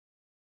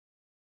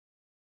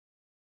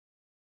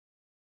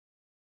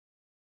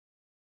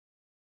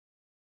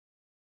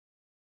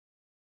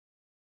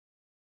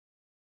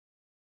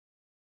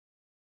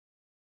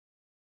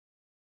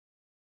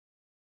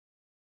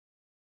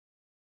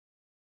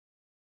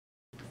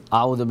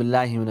أعوذ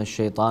بالله من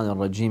الشيطان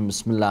الرجيم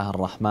بسم الله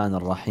الرحمن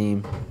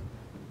الرحيم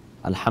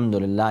الحمد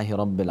لله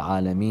رب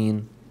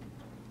العالمين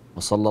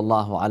وصلى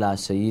الله على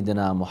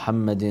سيدنا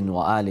محمد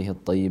وآله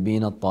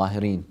الطيبين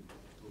الطاهرين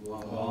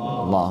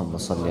اللهم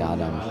صل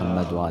على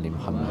محمد وآل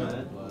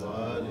محمد.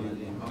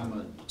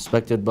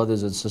 Respected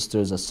brothers and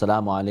sisters,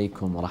 Assalamu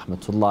alaikum wa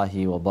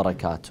rahmatullahi wa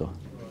barakatuh.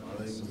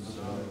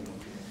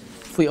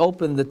 If we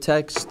open the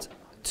text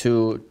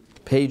to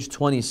page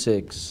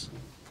 26,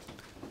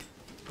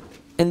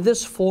 in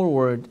this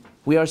foreword,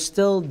 we are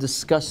still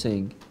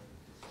discussing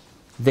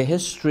the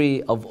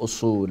history of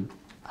Usul,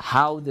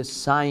 how the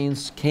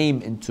science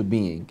came into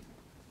being,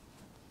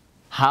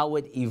 how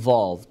it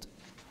evolved,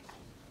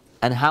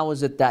 and how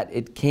is it that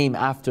it came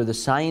after the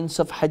science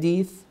of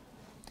hadith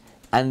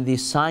and the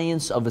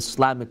science of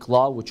Islamic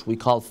law, which we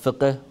call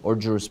fiqh or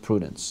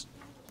jurisprudence.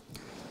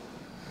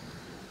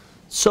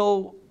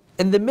 So,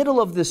 in the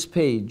middle of this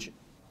page,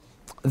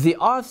 the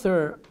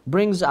author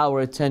brings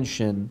our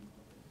attention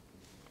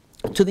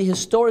to the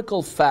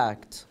historical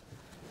fact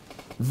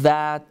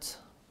that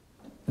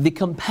the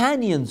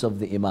companions of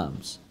the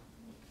Imams,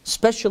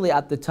 especially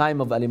at the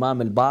time of Al-Imam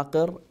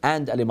Al-Baqer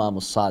and Al-Imam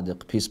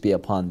Al-Sadiq, peace be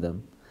upon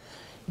them,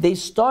 they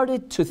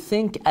started to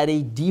think at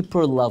a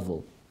deeper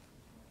level.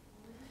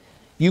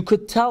 You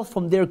could tell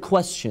from their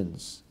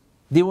questions,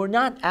 they were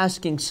not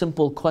asking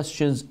simple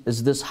questions,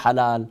 is this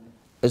halal,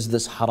 is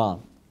this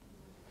haram?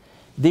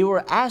 They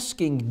were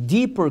asking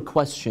deeper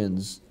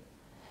questions,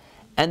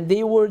 and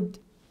they would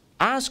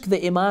ask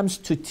the Imams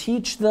to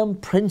teach them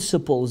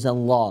principles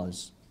and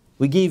laws.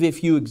 We gave a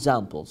few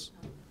examples.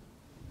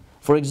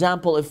 For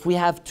example, if we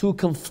have two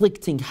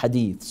conflicting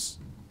hadiths,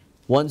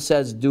 one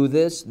says do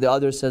this, the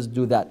other says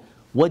do that,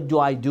 what do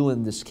I do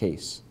in this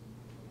case?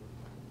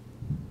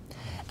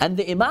 And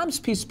the Imams,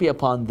 peace be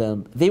upon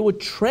them, they would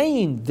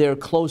train their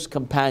close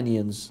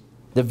companions,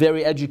 the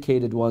very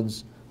educated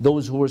ones,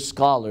 those who were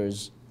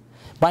scholars,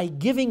 by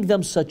giving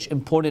them such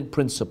important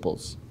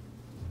principles.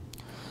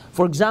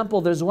 For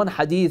example, there's one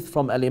hadith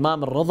from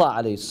Al-Imam Al-Rida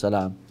alayhi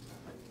salam,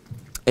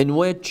 in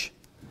which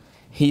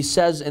he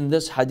says in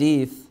this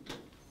hadith,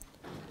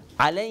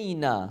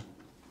 علينا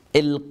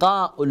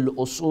إلقاء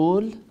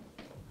الأصول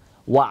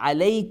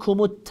وعليكم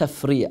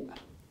التفريع.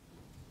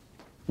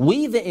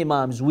 We the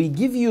Imams, we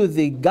give you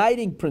the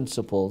guiding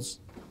principles,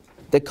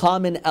 the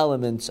common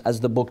elements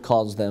as the book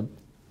calls them,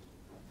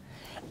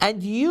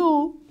 and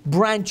you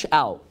branch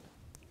out.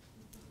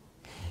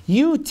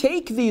 You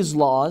take these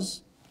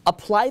laws,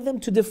 apply them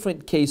to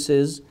different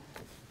cases,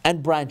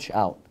 and branch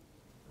out.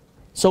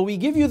 So we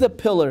give you the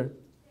pillar,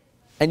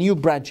 and you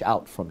branch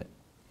out from it.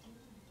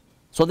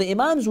 So the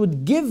Imams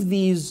would give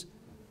these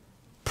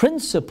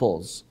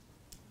principles,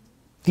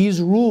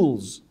 these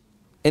rules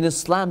in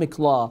Islamic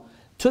law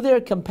to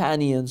their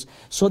companions,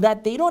 so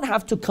that they don't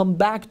have to come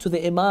back to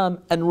the Imam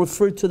and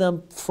refer to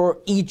them for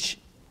each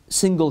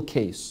single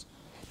case.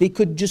 They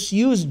could just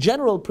use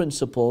general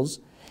principles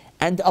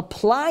and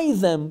apply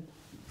them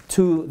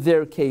to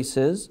their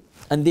cases,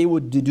 and they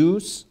would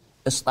deduce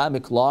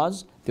Islamic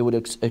laws, they would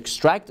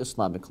extract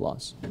Islamic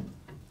laws.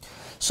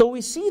 So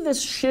we see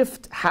this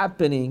shift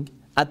happening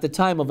at the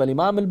time of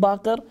Al-Imam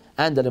Al-Baqer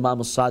and Al-Imam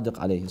Al-Sadiq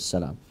alayhi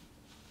salam.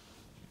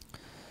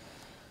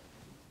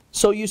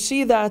 So you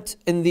see that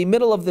in the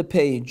middle of the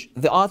page,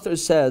 the author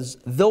says,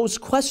 those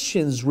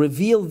questions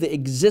reveal the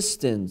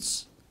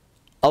existence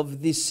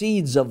of the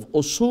seeds of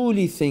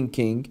usuli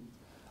thinking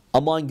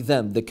among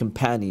them, the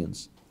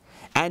companions,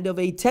 and of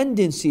a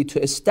tendency to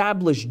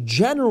establish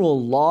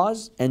general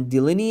laws and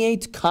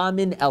delineate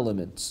common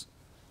elements.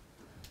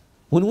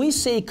 When we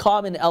say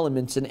common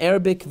elements in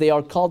Arabic, they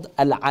are called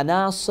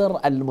al-anasir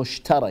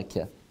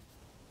al-mushtaraka.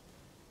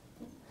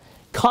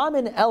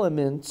 Common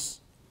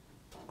elements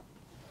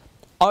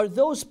are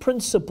those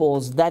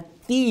principles that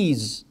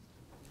these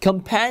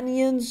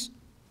companions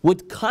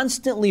would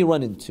constantly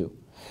run into.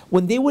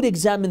 When they would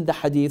examine the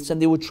hadiths and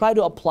they would try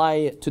to apply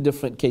it to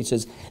different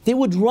cases, they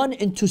would run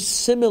into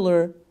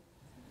similar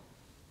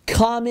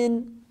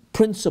common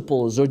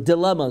principles or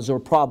dilemmas or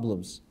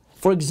problems.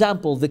 For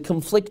example, the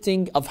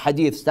conflicting of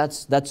hadiths,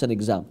 that's an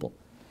example.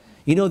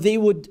 You know, they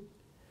would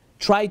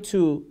try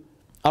to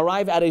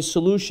arrive at a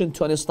solution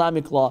to an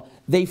Islamic law.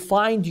 They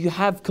find you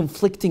have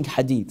conflicting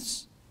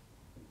hadiths.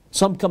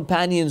 Some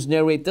companions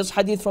narrate this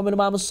hadith from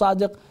Imam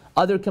Al-Sadiq,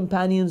 other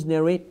companions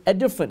narrate a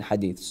different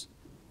hadiths.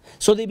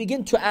 So they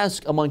begin to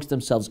ask amongst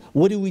themselves,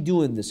 what do we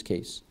do in this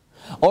case?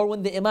 Or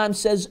when the Imam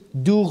says,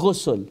 do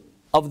ghusl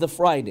of the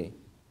Friday,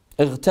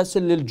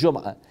 اغتسل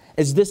للجمعة,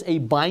 is this a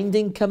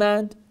binding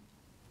command,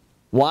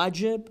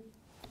 wajib,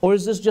 or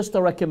is this just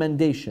a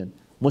recommendation,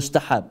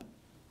 mustahab?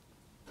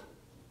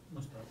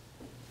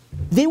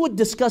 They would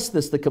discuss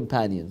this, the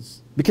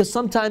companions, because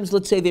sometimes,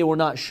 let's say they were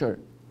not sure.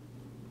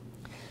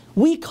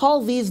 We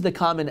call these the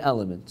common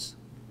elements.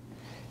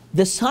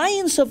 The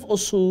science of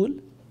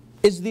usul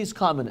is these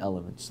common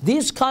elements.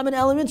 These common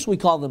elements, we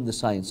call them the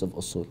science of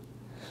usul.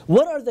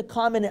 What are the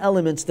common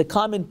elements, the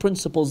common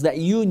principles that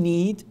you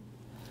need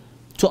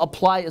to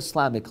apply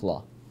Islamic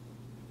law?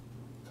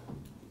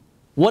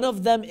 One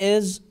of them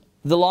is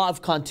the law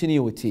of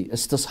continuity,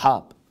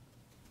 istishab.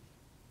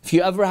 If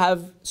you ever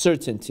have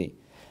certainty,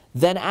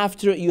 then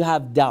after it you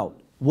have doubt,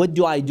 what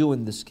do I do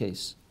in this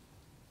case?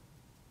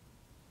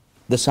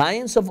 The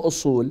science of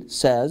usul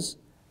says,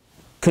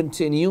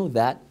 continue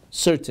that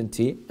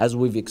certainty as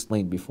we've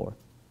explained before.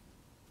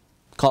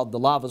 Called the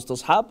law of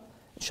istishab.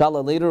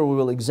 Inshallah later we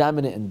will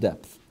examine it in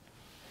depth.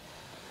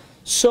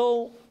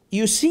 So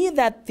you see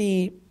that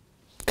the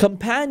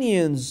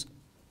companions,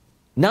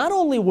 not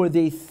only were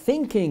they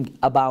thinking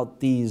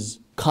about these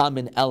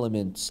common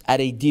elements at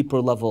a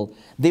deeper level,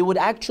 they would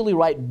actually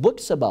write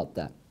books about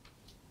that.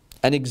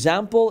 An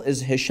example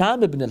is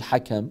Hisham ibn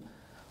al-Hakam,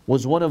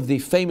 was one of the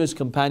famous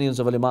companions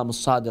of Imam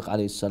al-Sadiq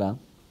alayhi salam.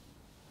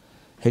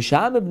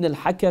 Hisham ibn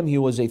al-Hakam, he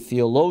was a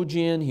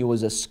theologian, he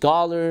was a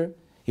scholar,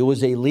 he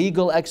was a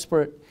legal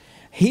expert.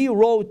 He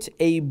wrote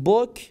a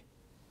book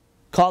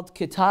called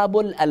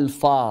Kitabul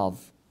Alfaz,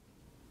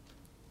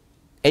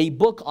 a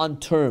book on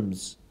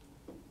terms.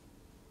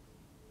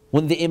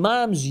 When the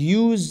Imams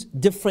use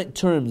different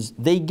terms,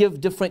 they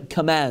give different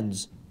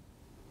commands.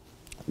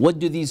 What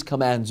do these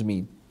commands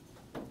mean?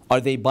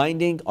 Are they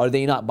binding? Are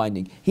they not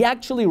binding? He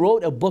actually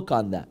wrote a book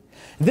on that.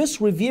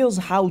 This reveals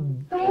how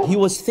he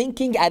was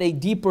thinking at a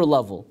deeper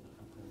level.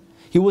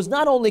 He was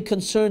not only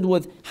concerned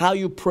with how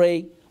you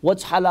pray,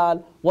 what's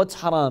halal, what's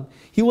haram.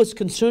 He was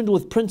concerned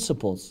with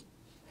principles.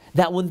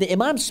 That when the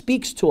Imam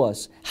speaks to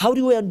us, how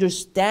do we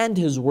understand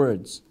his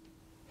words?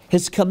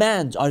 His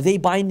commands, are they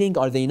binding?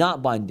 Are they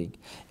not binding?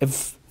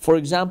 If, for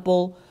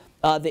example,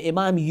 the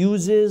Imam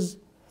uses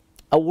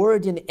a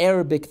word in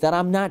Arabic that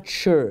I'm not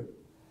sure,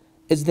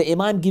 is the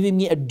Imam giving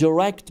me a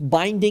direct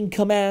binding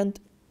command?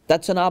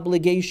 That's an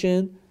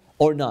obligation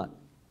or not?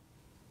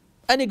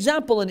 An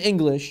example in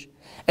English,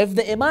 if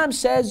the Imam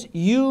says,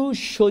 you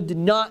should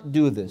not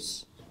do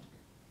this.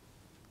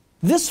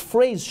 This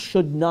phrase,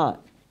 should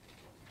not,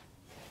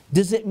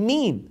 does it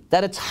mean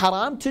that it's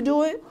haram to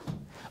do it?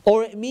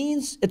 Or it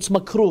means it's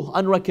makruh,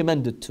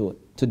 unrecommended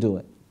to do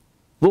it?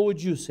 What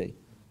would you say?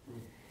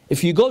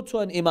 If you go to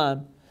an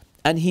Imam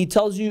and he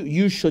tells you,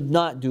 you should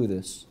not do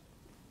this,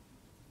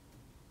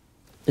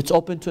 it's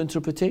open to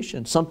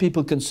interpretation. Some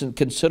people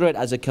consider it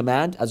as a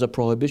command, as a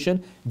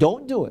prohibition.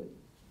 Don't do it.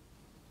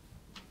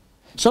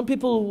 Some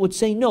people would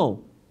say,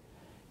 no.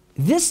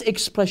 This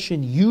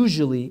expression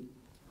usually,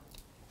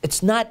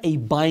 it's not a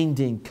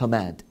binding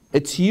command.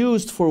 It's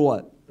used for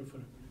what?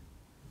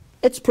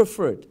 It's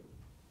preferred.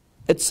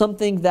 It's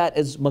something that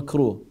is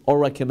makruh or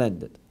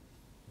recommended.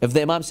 If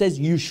the Imam says,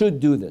 you should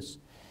do this.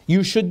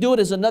 You should do it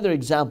is another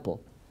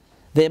example.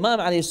 The Imam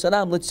alayhi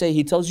salam, let's say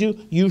he tells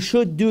you, you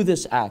should do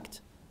this act.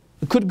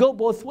 It could go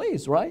both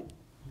ways, right?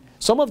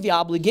 Some of the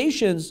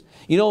obligations,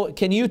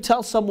 can you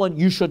tell someone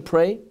you should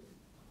pray?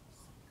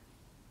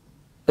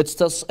 It's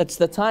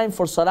the time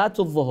for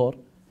Salatul Dhuhr,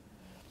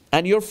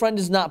 and your friend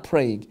is not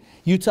praying.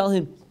 You tell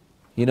him,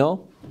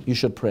 you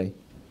should pray.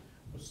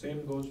 The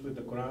same goes with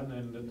the Quran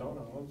and the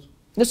Torah also.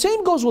 The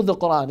same goes with the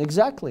Quran,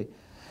 exactly.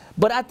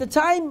 But at the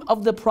time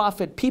of the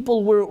Prophet,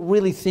 people were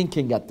really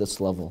thinking at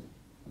this level.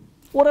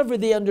 Whatever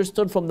they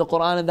understood from the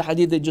Quran and the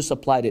Hadith, they just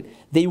applied it.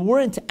 They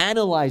weren't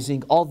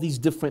analyzing all these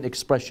different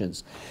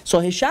expressions. So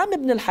Hisham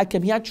ibn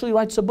al-Hakam, he actually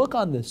writes a book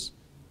on this.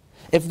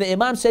 If the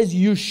Imam says,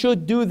 you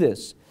should do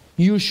this,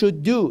 you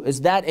should do,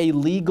 is that a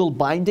legal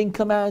binding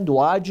command,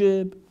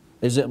 wajib?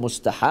 Is it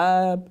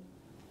mustahab?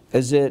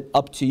 Is it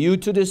up to you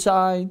to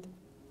decide?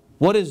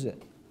 What is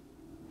it?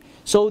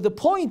 So the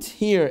point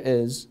here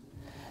is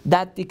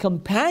that the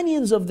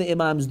companions of the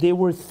Imams, they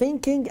were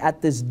thinking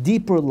at this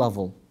deeper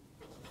level,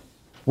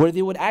 where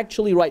they would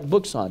actually write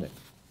books on it.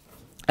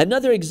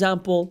 Another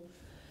example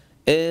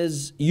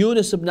is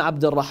Yunus ibn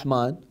Abd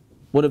al-Rahman,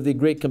 one of the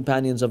great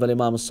companions of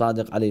Imam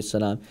al-Sadiq alayhi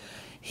salam.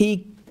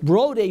 He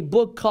wrote a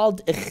book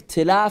called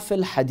Ikhtilaf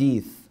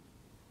al-Hadith,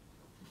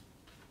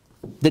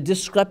 the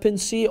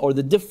discrepancy or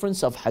the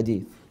difference of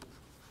hadith.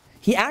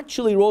 He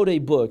actually wrote a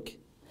book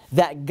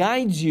that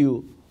guides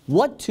you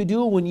what to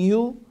do when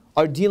you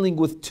are dealing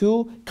with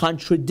two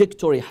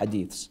contradictory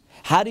hadiths.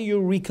 How do you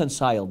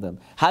reconcile them?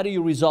 How do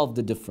you resolve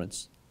the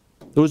difference?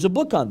 There was a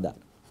book on that.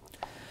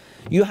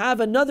 You have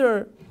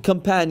another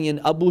companion,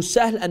 Abu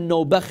Sahl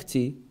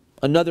al-Nawbakhti,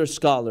 another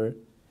scholar.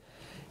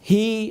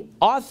 He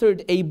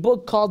authored a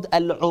book called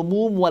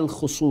Al-Umum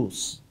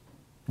wal-Khusus,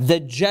 the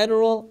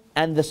general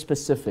and the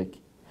specific.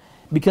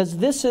 Because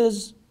this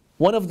is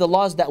one of the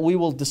laws that we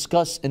will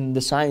discuss in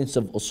the science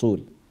of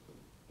Usul.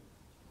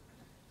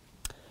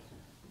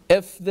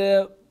 If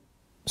the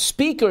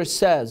speaker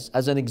says,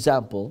 as an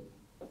example,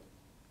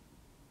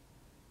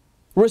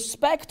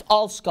 respect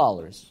all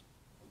scholars,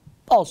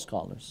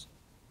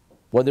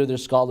 whether they're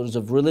scholars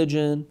of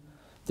religion,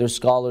 they're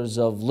scholars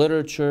of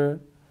literature,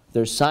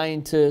 they're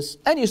scientists,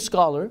 any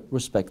scholar,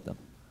 respect them.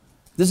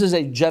 This is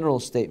a general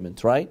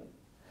statement, right?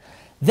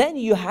 Then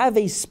you have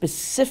a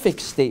specific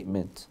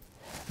statement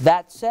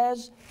that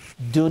says,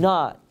 do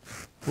not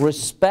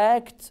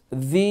respect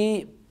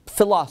the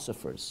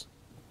philosophers.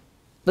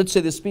 Let's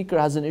say the speaker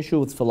has an issue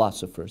with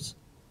philosophers.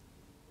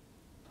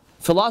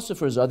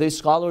 Philosophers, are they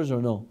scholars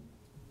or no?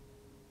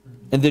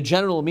 In the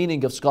general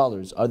meaning of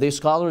scholars. Are they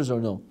scholars or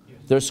no? Yes.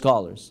 They're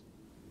scholars.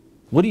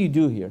 What do you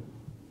do here?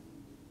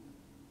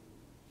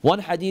 One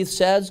hadith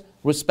says,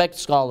 respect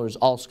scholars,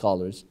 all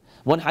scholars.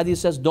 One hadith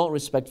says, don't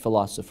respect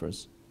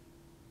philosophers.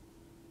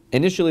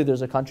 Initially,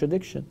 there's a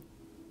contradiction,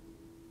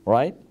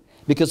 right?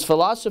 Because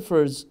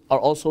philosophers are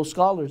also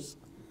scholars.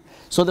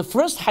 So the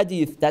first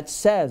hadith that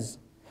says,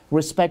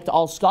 respect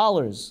all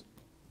scholars,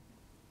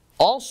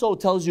 also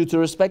tells you to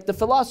respect the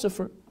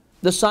philosopher,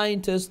 the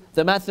scientist,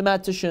 the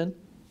mathematician,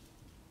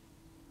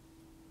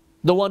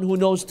 the one who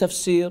knows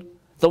tafsir,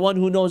 the one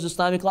who knows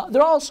Islamic law.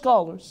 They're all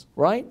scholars,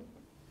 right?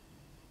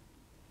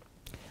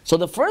 So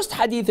the first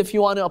hadith, if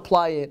you want to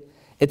apply it,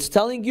 it's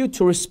telling you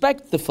to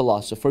respect the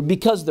philosopher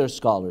because they're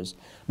scholars.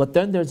 But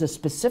then there's a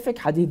specific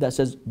hadith that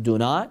says, do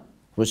not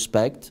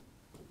respect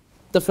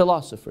the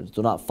philosophers.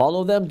 Do not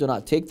follow them, do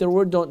not take their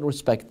word, don't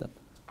respect them.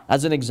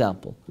 As an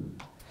example.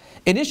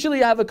 Initially,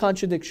 you have a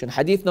contradiction.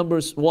 Hadith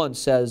number 1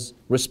 says,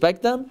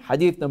 respect them.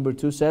 Hadith number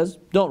 2 says,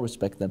 don't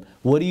respect them.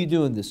 What do you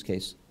do in this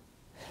case?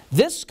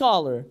 This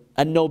scholar,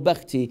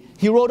 An-Nawbakhti,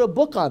 he wrote a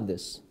book on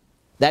this.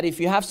 That if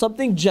you have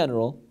something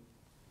general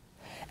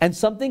and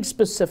something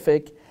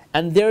specific,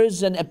 and there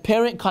is an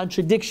apparent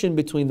contradiction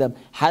between them,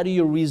 how do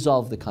you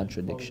resolve the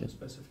contradiction?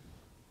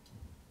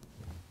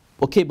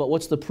 Okay, but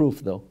what's the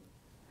proof though?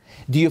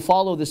 Do you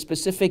follow the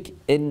specific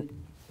in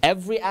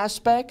every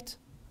aspect,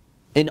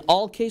 in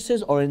all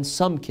cases, or in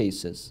some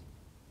cases?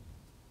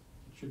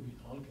 It should be in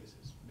all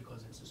cases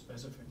because it's a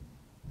specific.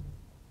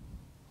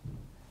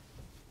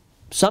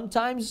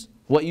 Sometimes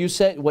what you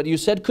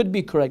said could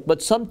be correct,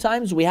 but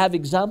sometimes we have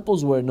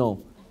examples where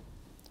no.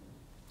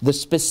 The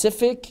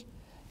specific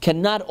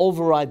cannot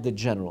override the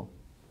general.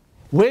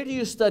 Where do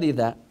you study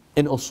that?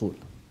 In Usul.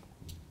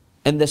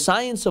 In the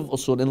science of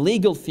Usul, in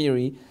legal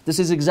theory, this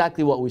is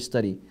exactly what we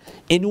study.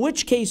 In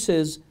which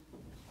cases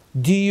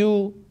do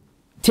you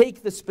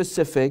take the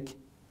specific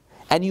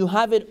and you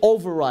have it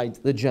override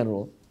the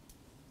general?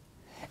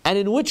 And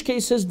in which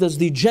cases does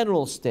the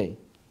general stay?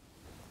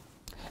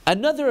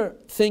 Another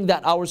thing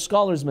that our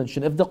scholars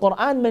mention, if the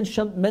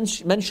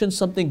Quran mentions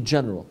something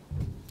general,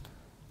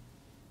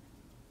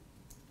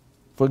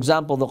 for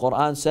example, the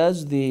Quran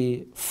says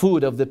the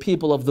food of the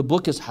people of the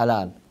book is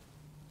halal,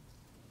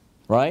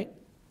 right?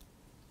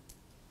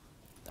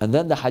 And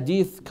then the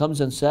hadith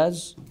comes and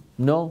says,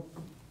 no,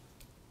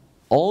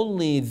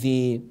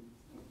 only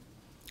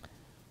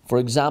for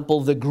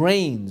example, the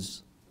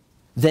grains,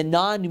 the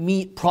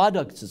non-meat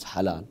products is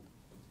halal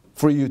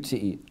for you to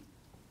eat.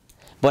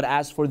 But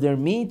as for their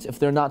meat, if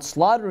they're not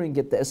slaughtering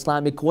it the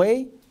Islamic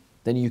way,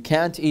 then you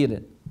can't eat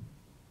it.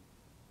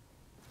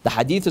 The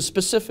hadith is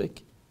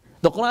specific.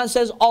 The Quran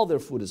says all their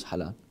food is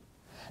halal.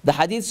 The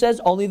hadith says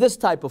only this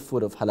type of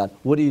food of halal.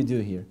 What do you do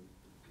here?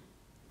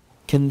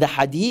 Can the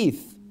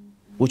hadith,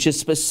 which is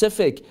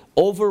specific,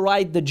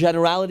 override the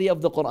generality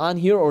of the Quran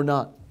here or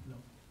not? No.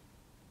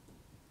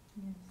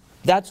 Yes.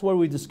 That's where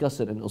we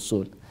discuss it in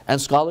Usul. And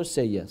scholars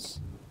say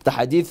yes. The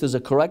hadith is a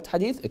correct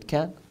hadith, it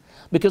can.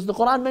 Because the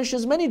Quran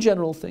mentions many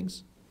general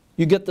things.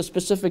 You get the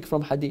specific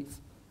from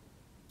hadith.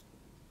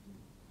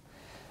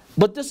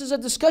 But this is a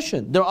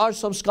discussion. There are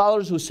some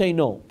scholars who say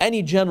no.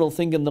 Any general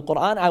thing in the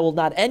Quran, I will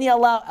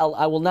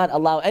not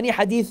allow any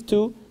hadith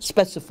to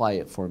specify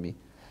it for me,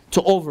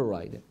 to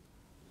override it.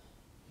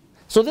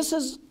 So this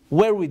is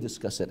where we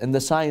discuss it, in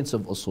the science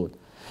of Usul.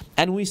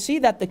 And we see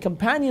that the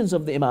companions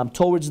of the Imam,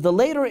 towards the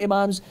later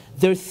Imams,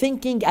 they're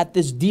thinking at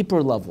this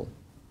deeper level.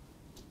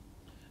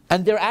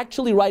 And they're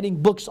actually writing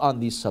books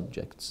on these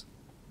subjects.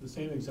 The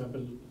same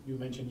example you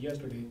mentioned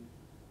yesterday,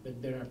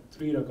 that there are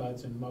 3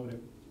 rakats in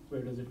Maghrib.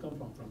 Where does it come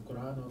from? From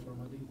Quran or from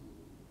Hadith?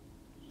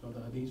 So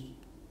the Hadith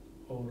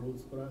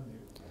overrules Quran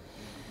there.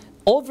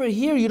 Over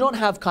here you don't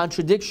have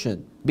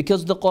contradiction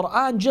because the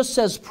Quran just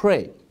says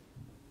pray.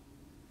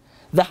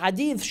 The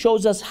Hadith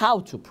shows us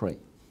how to pray.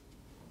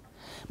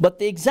 But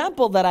the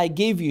example that I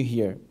gave you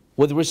here,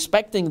 with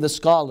respecting the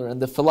scholar and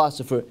the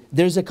philosopher,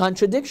 there's a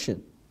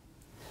contradiction.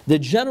 The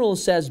general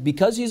says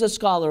because he's a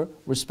scholar,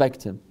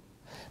 respect him.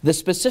 The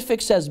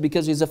specific says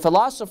because he's a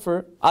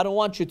philosopher, I don't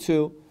want you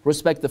to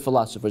respect the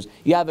philosophers.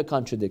 You have a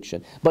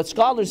contradiction. But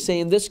scholars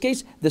say in this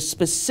case, the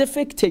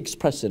specific takes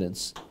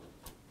precedence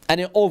and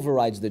it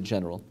overrides the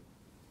general.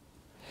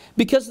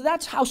 Because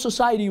that's how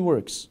society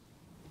works.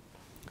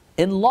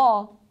 In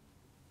law,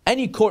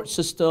 any court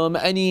system,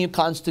 any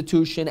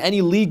constitution,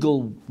 any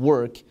legal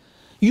work,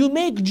 you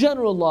make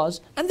general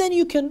laws and then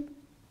you can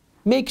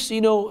make,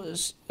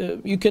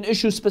 you can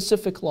issue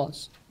specific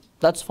laws.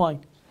 That's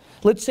fine.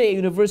 Let's say a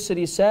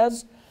university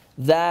says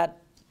that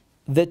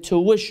the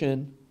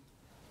tuition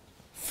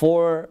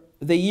for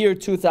the year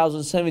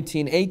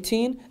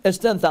 2017-18 is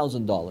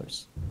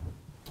 $10,000.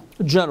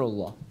 General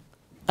law.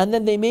 And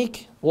then they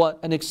make what?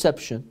 An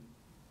exception.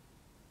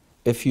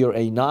 If you're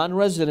a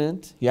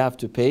non-resident, you have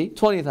to pay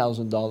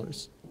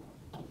 $20,000.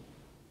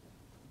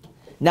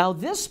 Now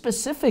this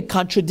specific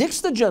contradicts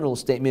the general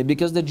statement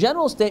because the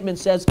general statement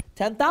says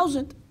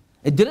 10,000.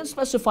 It didn't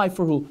specify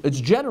for who.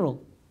 It's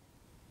general.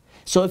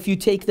 So if you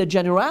take the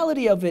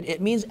generality of it,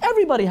 it means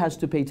everybody has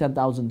to pay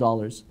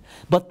 $10,000.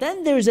 But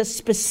then there's a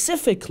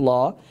specific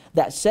law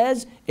that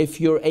says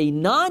if you're a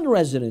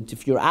non-resident,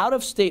 if you're out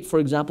of state, for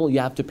example, you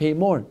have to pay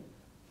more.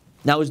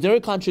 Now, is there a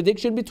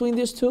contradiction between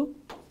these two?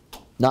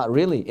 Not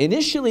really.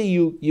 Initially,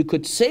 you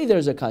could say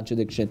there's a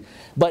contradiction,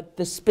 but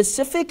the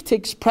specific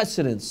takes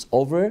precedence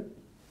over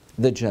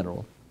the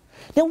general.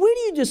 Now, where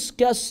do you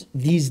discuss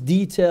these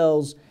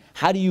details?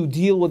 How do you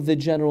deal with the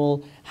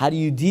general? How do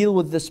you deal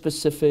with the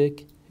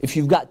specific? If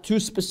you've got two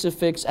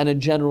specifics and a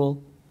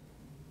general,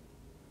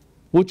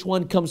 which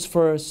one comes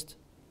first?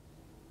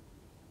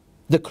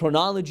 The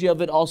chronology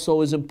of it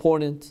also is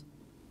important.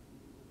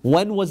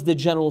 When was the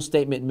general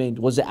statement made?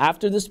 Was it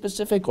after the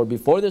specific or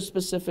before the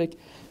specific?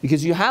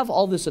 Because you have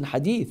all this in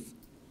hadith.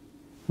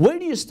 Where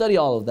do you study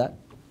all of that?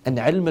 In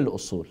ilm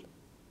al-usul.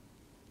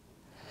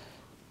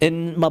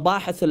 In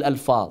Mabahith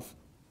al-Alfaz.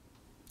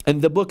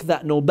 In the book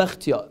that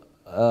Nobakti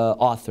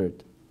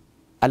authored.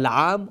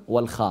 Al-Am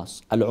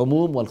wal-Khas.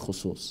 Al-Umum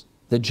wal-Khusus.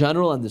 The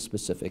general and the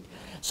specific.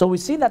 So we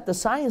see that the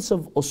science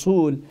of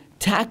usul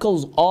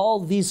tackles all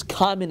these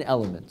common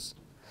elements.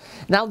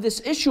 Now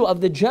this issue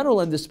of the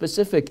general and the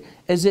specific,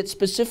 is it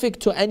specific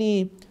to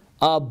any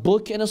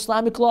book in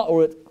Islamic law,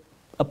 or it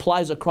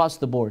applies across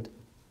the board?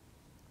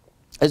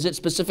 Is it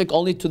specific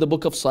only to the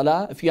book of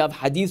Salah? If you have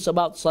hadiths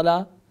about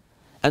Salah,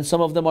 and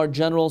some of them are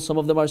general, some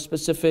of them are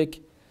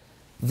specific,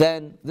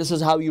 then this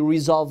is how you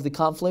resolve the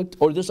conflict?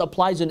 Or this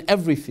applies in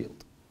every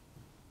field?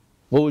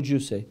 What would you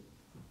say?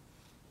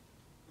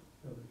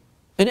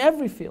 In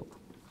every field.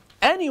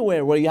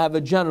 Anywhere where you have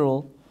a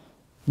general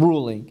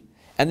ruling,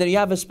 and then you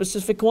have a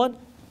specific one,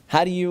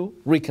 how do you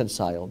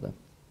reconcile them?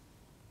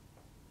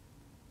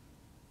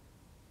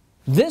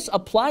 This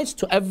applies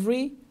to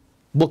every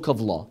book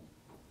of law,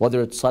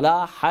 whether it's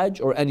Salah,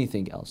 Hajj, or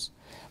anything else.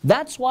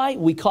 That's why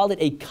we call it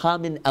a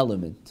common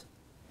element.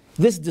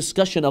 This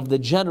discussion of the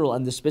general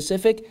and the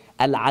specific,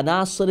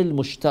 al-anasir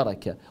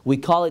al-mushtaraka, we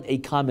call it a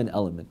common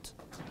element.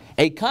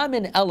 A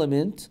common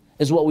element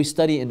is what we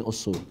study in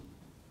usul.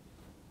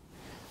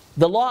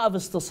 The law of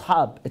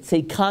istishab, it's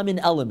a common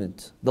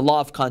element, the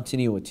law of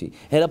continuity.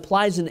 It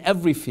applies in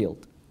every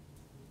field.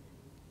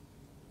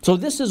 So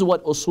this is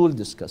what usul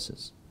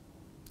discusses.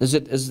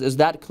 Is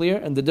that clear?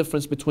 And the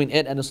difference between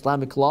it and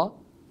Islamic law?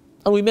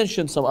 And we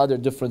mentioned some other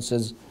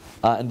differences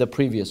in the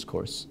previous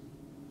course.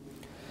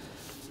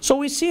 So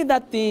we see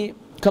that the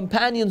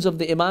companions of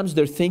the Imams,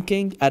 they're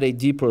thinking at a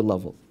deeper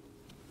level.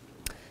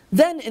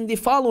 Then in the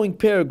following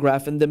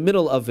paragraph, in the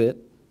middle of it,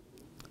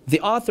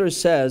 the author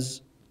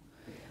says,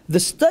 the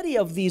study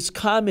of these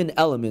common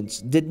elements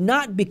did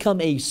not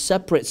become a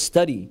separate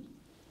study,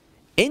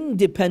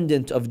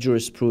 independent of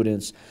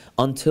jurisprudence,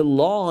 until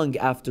long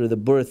after the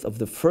birth of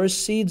the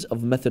first seeds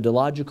of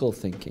methodological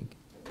thinking.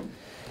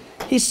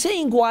 He's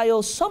saying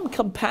while some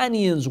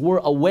companions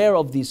were aware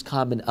of these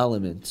common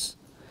elements,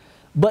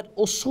 but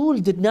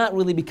usul did not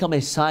really become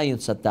a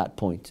science at that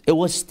point. It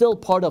was still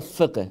part of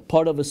fiqh,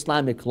 part of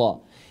Islamic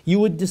law. You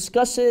would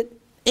discuss it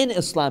in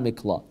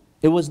Islamic law.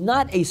 It was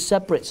not a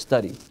separate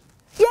study.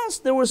 Yes,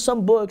 there were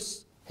some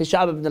books.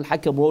 Hisham ibn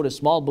al-Hakam wrote a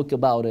small book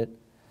about it.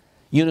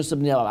 Yunus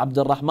ibn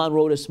Abdul Rahman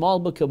wrote a small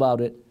book about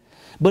it.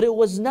 But it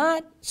was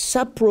not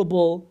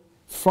separable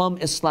from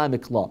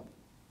Islamic law.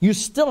 You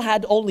still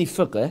had only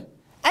fiqh,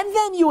 and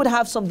then you would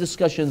have some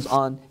discussions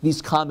on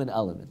these common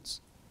elements.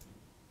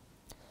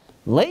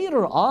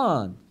 Later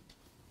on,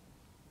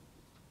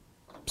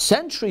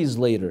 centuries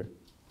later,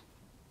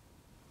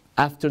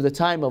 after the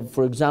time of,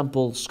 for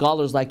example,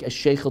 scholars like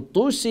Al-Shaykh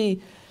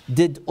al-Tusi,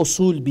 did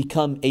usul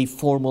become a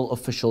formal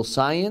official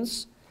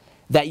science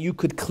that you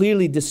could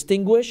clearly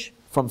distinguish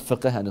from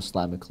fiqh and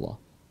Islamic law.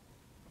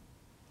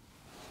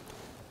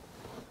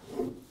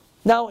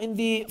 Now in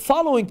the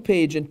following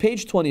page, in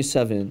page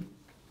 27,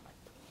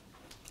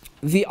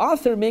 the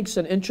author makes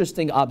an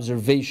interesting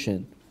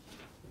observation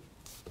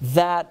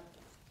that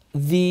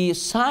the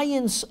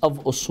science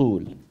of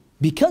usul,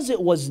 because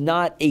it was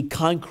not a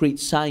concrete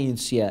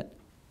science yet,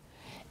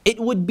 it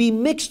would be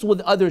mixed with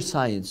other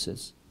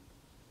sciences.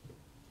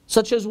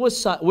 Such as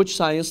which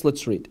science?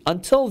 Let's read.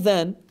 Until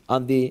then,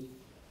 on the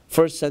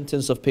first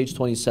sentence of page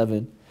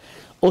 27,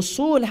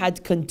 usul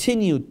had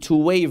continued to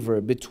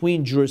waver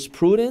between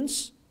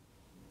jurisprudence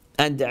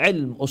and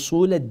ilm,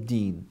 usul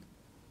ad-din.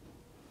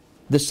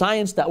 The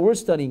science that we're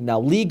studying now,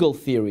 legal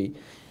theory,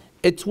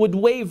 it would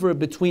waver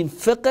between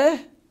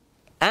fiqh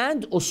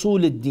and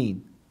usul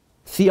ad-din,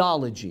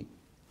 theology,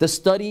 the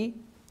study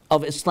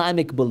of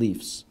Islamic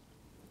beliefs.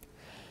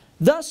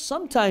 Thus,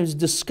 sometimes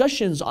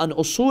discussions on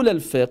usul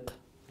al-fiqh,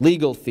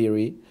 legal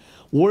theory,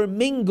 were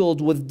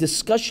mingled with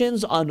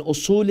discussions on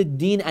usul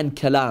ad-din and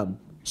kalam,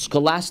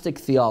 scholastic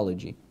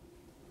theology.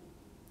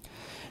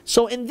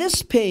 So in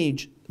this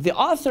page, the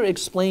author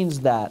explains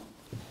that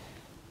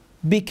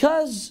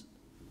because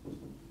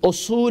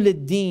usul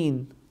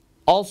ad-din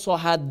also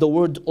had the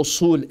word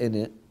usul in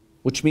it,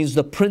 which means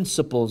the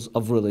principles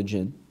of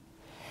religion,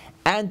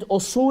 and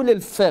usul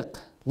al-fiqh,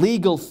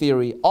 legal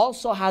theory,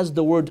 also has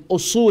the word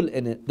usul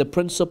in it, the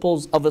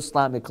principles of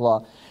Islamic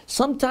law.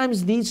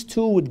 Sometimes these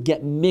two would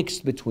get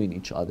mixed between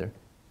each other.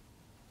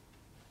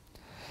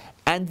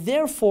 And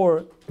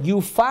therefore,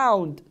 you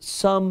found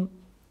some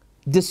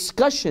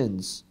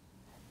discussions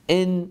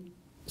in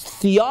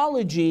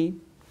theology,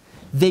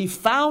 they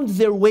found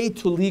their way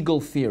to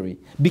legal theory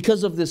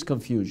because of this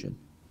confusion.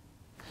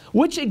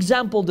 Which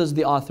example does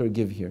the author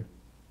give here?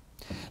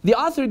 The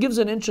author gives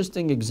an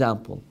interesting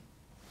example.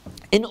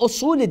 In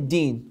Usul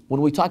al-Din,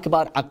 when we talk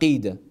about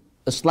Aqeedah,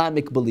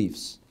 Islamic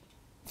beliefs,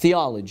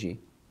 theology,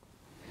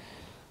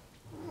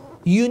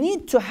 you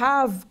need to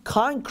have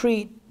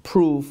concrete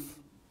proof,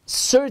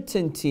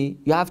 certainty,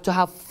 you have to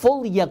have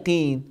full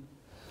yaqeen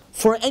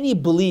for any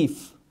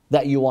belief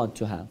that you want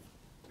to have.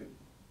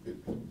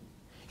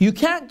 You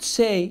can't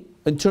say,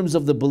 in terms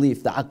of the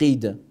belief, the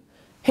Aqeedah,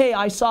 hey,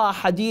 I saw a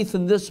hadith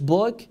in this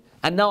book,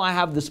 and now I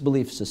have this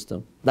belief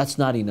system. That's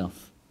not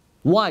enough.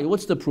 Why?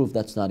 What's the proof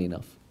that's not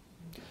enough?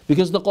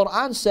 Because the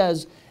Quran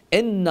says,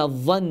 إِنَّ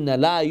الظَّنَّ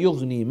لَا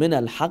يُغْنِي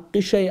مِنَ الْحَقِّ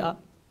شَيْئًا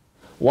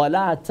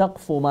وَلَا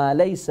تَقْفُ مَا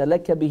لَيْسَ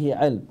لَكَ بِهِ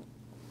عِلْمٍ.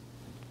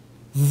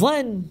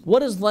 Dhann,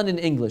 what is dhann in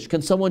English?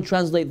 Can someone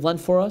translate dhann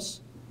for us?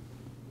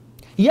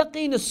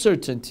 Yaqeen is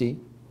certainty.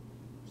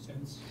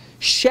 Sense.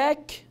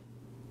 Shak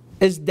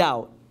is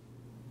doubt.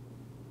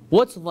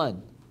 What's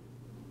dhann?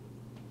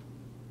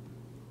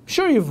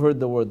 Sure, you've heard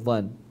the word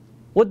dhann.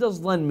 What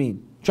does dhann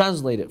mean?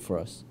 Translate it for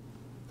us.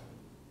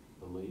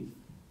 Belief.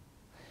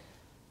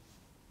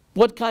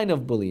 What kind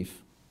of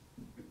belief?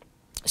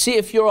 See,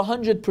 if you're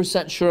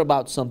 100% sure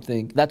about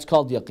something, that's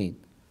called yaqeen.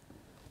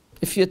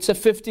 If it's a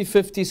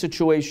 50-50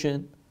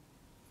 situation,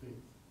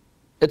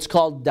 it's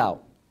called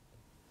doubt.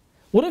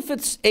 What if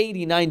it's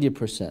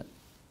 80-90%?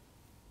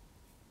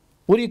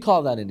 What do you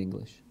call that in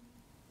English?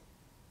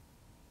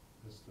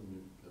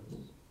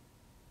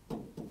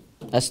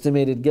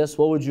 Estimated guess.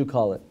 What would you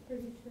call it?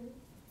 Pretty sure.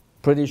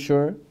 Pretty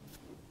sure.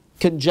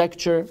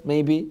 Conjecture,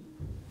 maybe.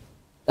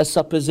 A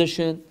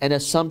supposition, an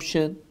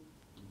assumption.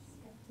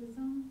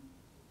 Skepticism.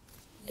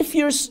 If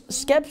your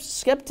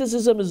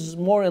skepticism is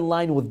more in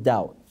line with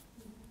doubt.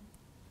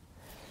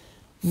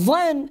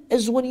 Dhann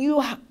is when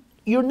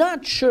you're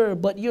not sure,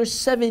 but you're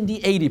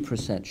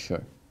 70-80%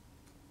 sure.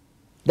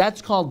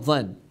 That's called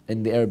dhann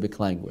in the Arabic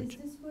language.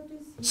 Is this what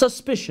is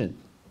Suspicion.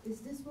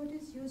 Is this what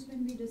is used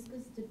when we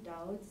discuss the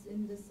doubts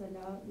in the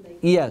salah? Like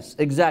Yes,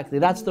 exactly.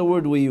 That's the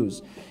word we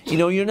use. You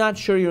know, you're not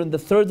sure you're in the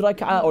third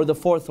rak'ah or the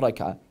fourth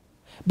rak'ah.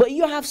 But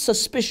you have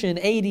suspicion,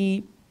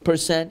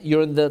 80%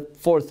 you're in the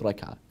fourth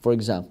rak'ah, for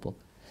example.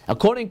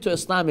 According to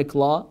Islamic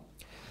law,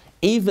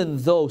 even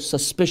though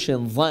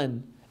suspicion,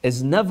 dhann,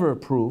 is never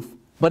proof,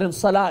 but in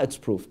salah it's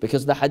proof.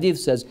 Because the hadith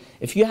says,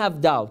 if you have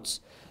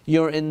doubts,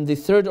 you're in the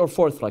third or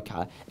fourth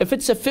rak'ah. If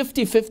it's a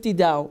 50-50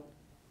 doubt,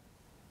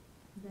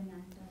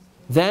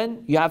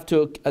 then you have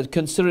to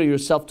consider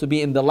yourself to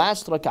be in the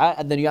last rak'ah,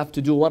 and then you have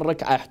to do one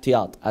rak'ah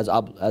ihtiyat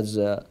as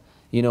a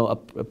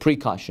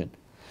precaution.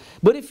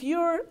 But if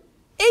you're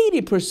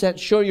 80%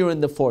 sure you're in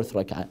the fourth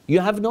rak'ah,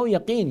 you have no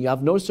yaqeen, you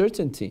have no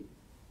certainty.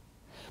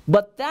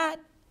 But that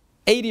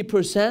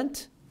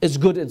 80% is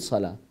good in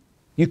salah.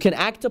 You can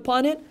act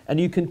upon it, and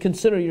you can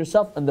consider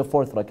yourself in the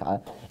fourth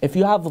rak'ah. If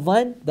you have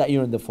dhann that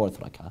you're in the fourth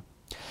rak'ah.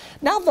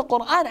 Now the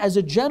Quran, as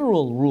a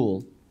general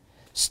rule,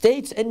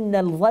 states, إِنَّ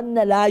الظَّنَّ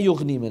لَا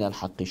يُغْنِي مِنَ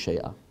الْحَقِّ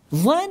شَيْئًا.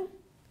 Dhann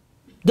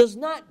does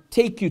not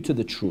take you to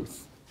the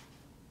truth.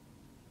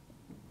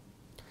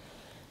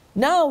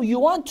 Now you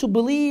want to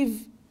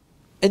believe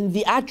in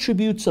the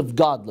attributes of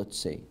God, let's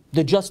say.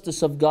 The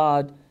justice of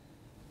God,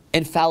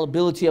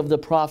 infallibility of the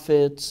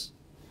prophets,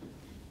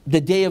 the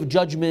Day of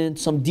Judgment,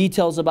 some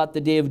details about the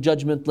Day of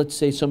Judgment, let's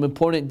say some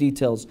important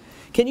details.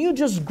 Can you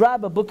just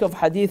grab a book of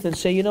hadith and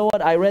say, you know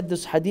what, I read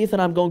this hadith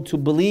and I'm going to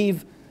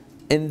believe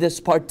in this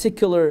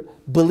particular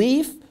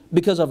belief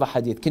because of a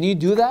hadith? Can you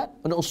do that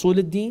in Usul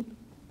al-Din?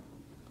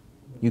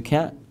 You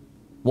can't.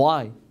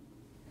 Why?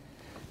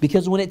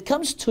 Because when it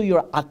comes to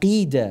your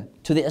aqeedah,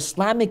 to the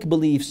Islamic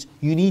beliefs,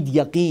 you need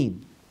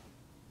yaqeen.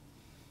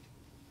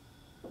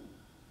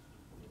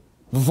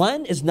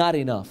 Dhann is not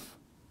enough.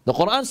 The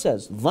Quran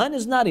says, dhann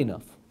is not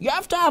enough. You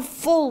have to have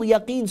full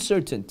yaqeen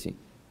certainty.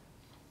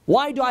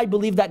 Why do I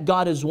believe that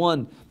God is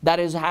one, that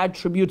His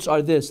attributes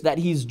are this, that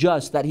He's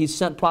just, that He's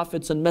sent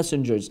prophets and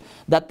messengers,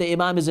 that the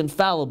Imam is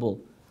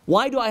infallible?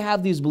 Why do I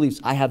have these beliefs?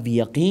 I have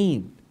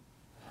yaqeen.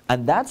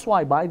 And that's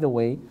why, by the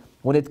way,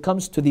 when it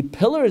comes to the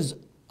pillars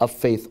of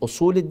faith,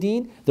 Usul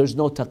al-Din, there's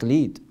no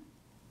taqleed.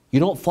 You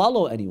don't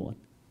follow anyone.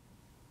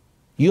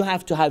 You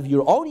have to have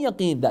your own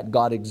yaqeen that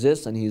God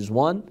exists and He's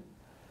one,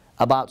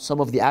 about some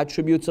of the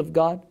attributes of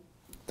God,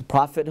 the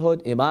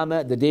prophethood,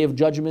 imamah, the Day of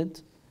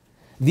Judgment.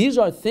 These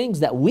are things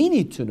that we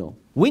need to know.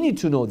 We need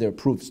to know their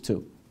proofs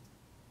too.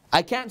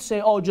 I can't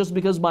say, oh, just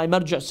because my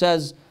marja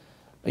says,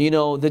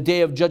 the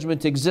Day of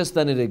Judgment exists,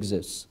 then it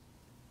exists.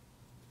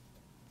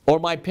 Or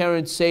my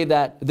parents say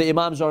that the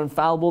imams are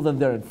infallible, then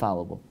they're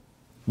infallible.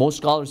 Most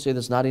scholars say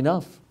that's not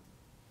enough.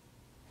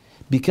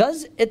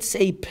 Because it's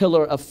a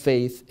pillar of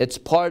faith, it's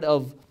part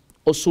of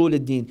Usul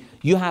al-Din,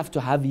 you have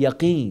to have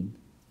yaqeen.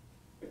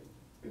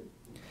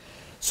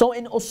 So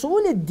in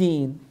Usul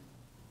al-Din,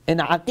 in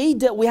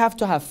Aqeedah, we have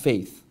to have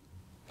faith.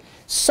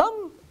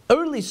 Some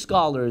early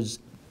scholars,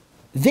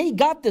 they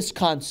got this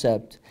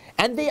concept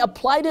and they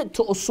applied it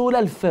to Usul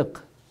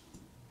al-Fiqh.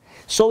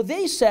 So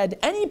they said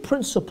any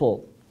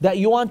principle that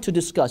you want to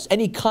discuss,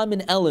 any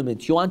common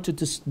element you want to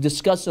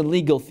discuss in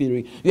legal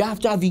theory, you have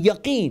to have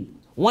yaqeen.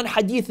 One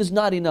hadith is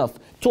not enough.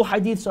 Two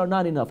hadiths are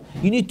not enough.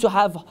 You need to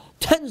have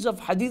tens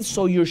of hadiths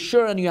so you're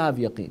sure and you have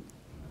yaqeen.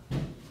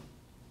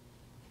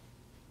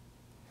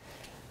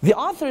 The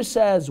author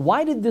says,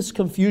 why did this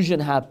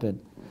confusion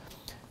happen?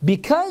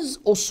 Because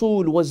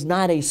usul was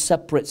not a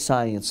separate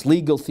science,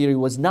 legal theory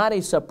was not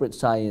a separate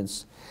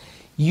science,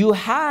 you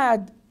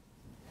had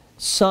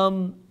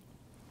some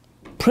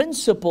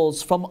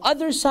principles from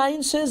other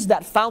sciences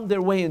that found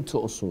their way into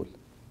usul.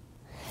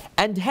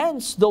 And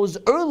hence, those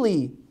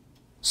early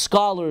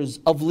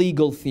scholars of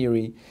legal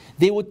theory,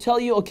 they would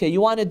tell you, okay,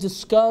 you want to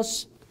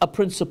discuss a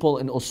principle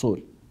in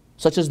usul,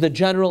 such as the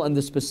general and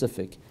the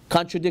specific,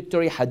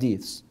 contradictory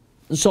hadiths,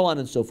 and so on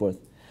and so forth.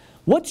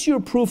 What's your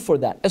proof for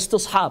that?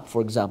 Istishab,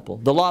 for example,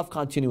 the law of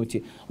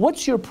continuity.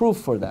 What's your proof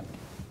for that?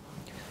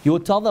 You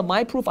would tell them,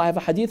 my proof, I have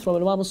a hadith from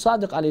Imam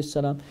al-Sadiq alayhi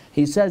salam.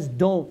 He says,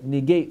 don't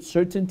negate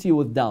certainty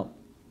with doubt.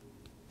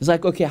 He's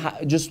like, okay,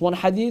 just one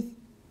hadith?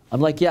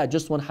 I'm like, yeah,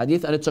 just one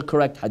hadith, and it's a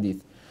correct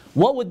hadith.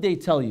 What would they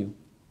tell you?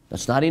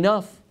 That's not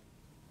enough.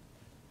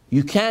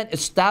 You can't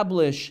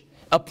establish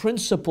a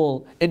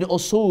principle in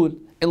usul,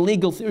 in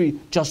legal theory,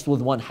 just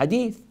with one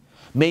hadith.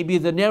 Maybe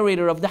the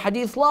narrator of the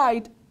hadith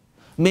lied.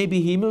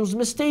 Maybe he was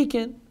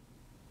mistaken.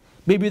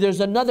 Maybe there's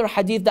another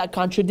hadith that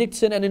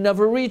contradicts it and it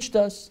never reached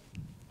us.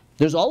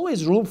 There's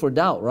always room for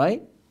doubt,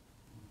 right?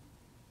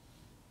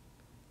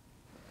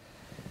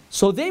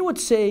 So they would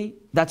say,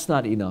 that's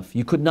not enough.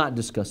 You could not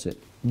discuss it.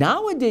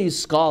 Nowadays,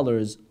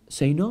 scholars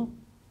say no.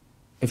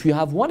 If you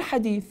have one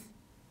hadith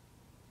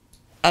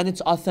and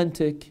it's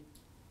authentic,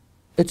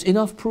 it's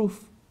enough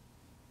proof.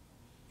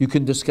 You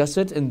can discuss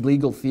it in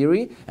legal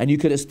theory and you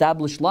could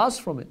establish laws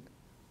from it.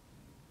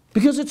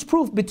 Because it's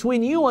proof.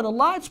 Between you and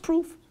Allah, it's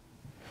proof.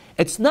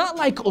 It's not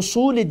like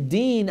Usul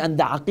al-Din and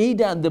the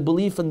Aqeedah and the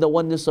belief in the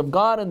oneness of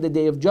God and the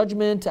Day of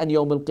Judgment and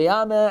Yawm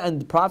al-Qiyamah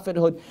and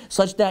prophethood,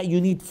 such that you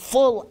need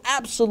full,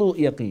 absolute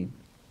yaqeen.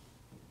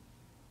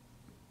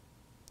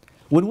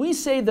 When we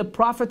say the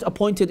Prophet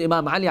appointed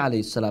Imam Ali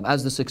alayhi salam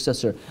as the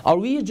successor, are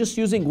we just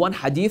using one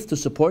hadith to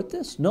support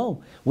this?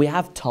 No. We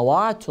have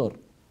tawatur.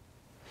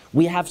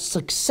 We have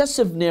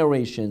successive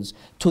narrations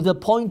to the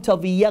point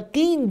of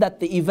yaqeen that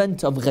the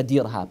event of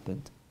Ghadir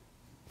happened.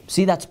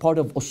 See, that's part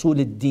of Usul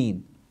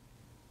al-Din.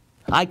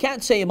 I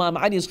can't say Imam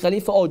Ali is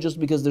Khalifa, just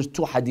because there's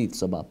two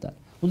hadiths about that.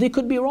 Well, they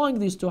could be wrong,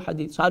 these two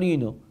hadiths. How do you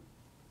know?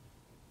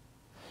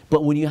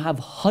 But when you have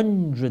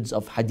hundreds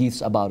of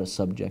hadiths about a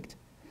subject,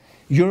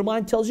 your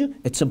mind tells you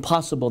it's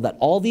impossible that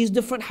all these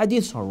different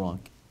hadiths are wrong.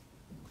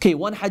 Okay,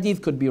 one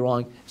hadith could be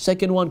wrong,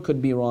 second one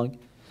could be wrong.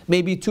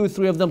 Maybe 2 or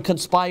 3 of them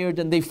conspired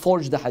and they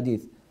forged the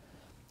hadith.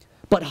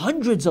 But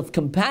hundreds of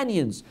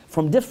companions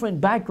from different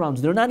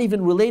backgrounds, they're not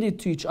even related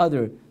to each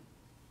other.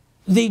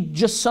 They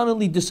just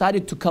suddenly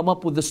decided to come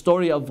up with the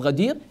story of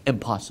Ghadir.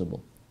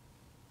 Impossible.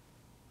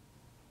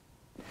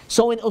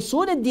 So in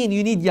Usul al-Din,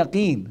 you need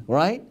yaqeen,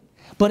 right?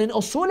 But in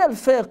Usul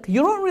al-Fiqh,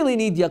 you don't really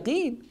need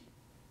yaqeen.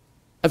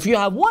 If you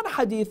have one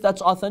hadith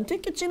that's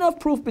authentic, it's enough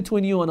proof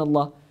between you and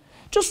Allah.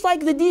 Just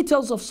like the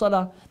details of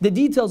salah. The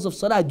details of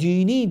salah, do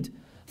you need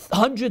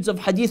hundreds of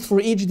hadith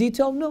for each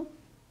detail? No.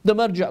 The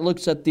marja'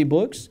 looks at the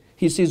books,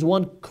 he sees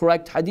one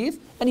correct hadith,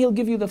 and he'll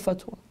give you the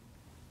fatwa.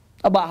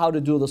 About how to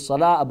do the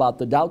salah, about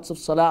the doubts of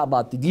salah,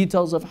 about the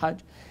details of hajj.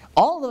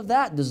 All of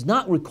that does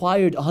not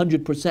require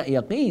 100%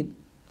 yaqeen.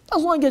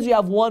 As long as you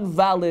have one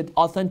valid,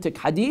 authentic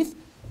hadith,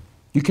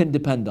 you can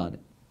depend on it.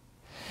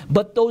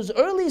 But those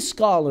early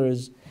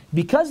scholars,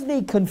 because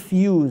they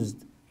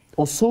confused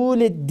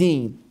usul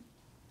al-Din,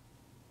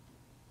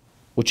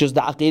 which is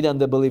the aqeedah and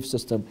the belief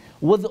system,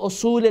 with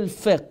usul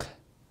al-Fiqh,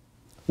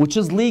 which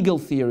is legal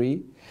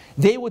theory,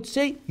 they would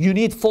say you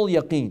need full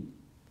yaqeen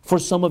for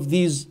some of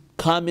these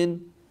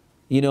common,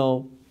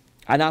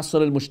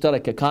 anasir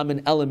al-mushtaraka,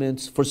 common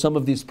elements for some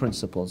of these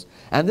principles.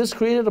 And this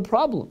created a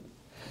problem.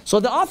 So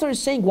the author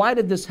is saying, why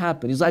did this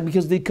happen? He's like,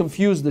 because they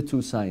confused the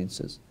two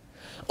sciences.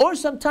 Or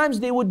sometimes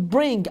they would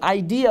bring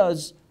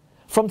ideas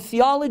from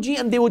theology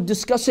and they would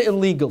discuss it in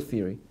legal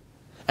theory.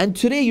 And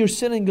today you're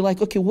sitting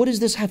like, okay, what does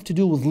this have to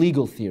do with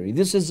legal theory?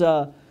 This is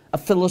a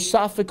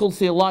philosophical,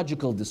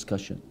 theological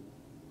discussion.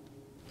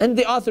 And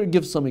the author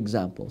gives some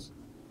examples.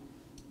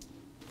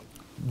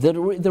 The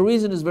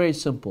reason is very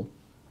simple.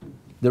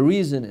 The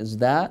reason is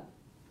that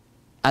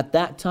at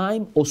that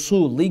time,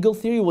 usul, legal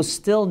theory, was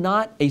still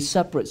not a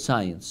separate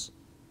science.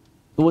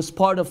 It was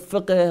part of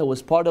fiqh, it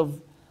was part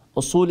of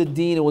usul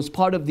al-Din, it was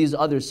part of these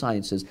other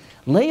sciences.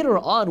 Later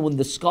on, when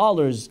the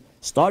scholars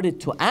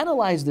started to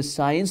analyze the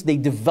science, they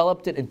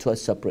developed it into a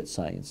separate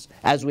science,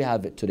 as we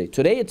have it today.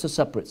 Today, it's a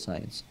separate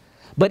science.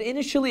 But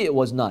initially, it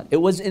was not. It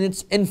was in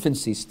its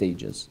infancy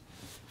stages.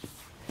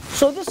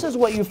 So this is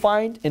what you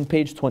find in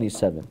page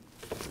 27.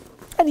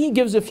 And he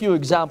gives a few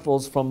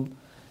examples from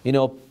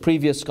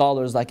previous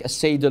scholars like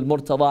As-Sayyid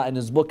al-Murtada in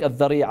his book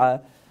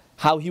Al-Dhari'a,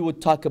 how he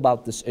would talk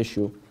about this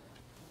issue.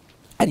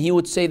 And he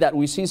would say that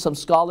we see some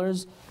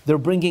scholars, they're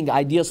bringing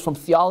ideas from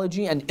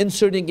theology and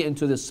inserting it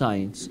into the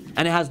science,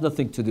 and it has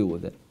nothing to do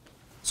with it.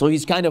 So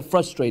he's kind of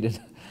frustrated.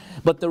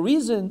 But the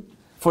reason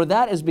for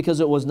that is because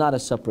it was not a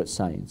separate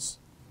science.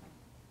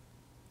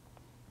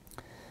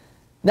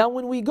 Now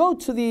when we go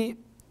to the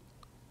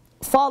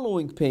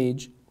following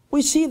page,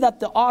 we see that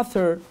the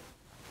author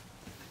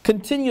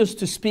continues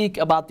to speak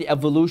about the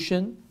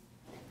evolution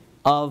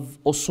of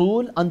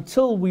usul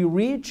until we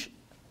reach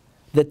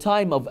the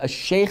time of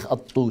Al-Shaykh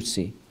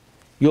Al-Tusi.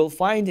 You'll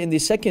find in the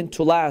second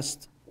to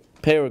last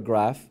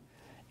paragraph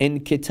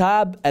in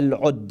Kitab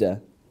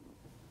Al-Uddah.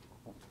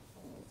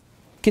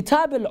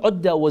 Kitab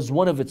Al-Uddah was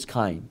one of its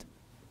kind.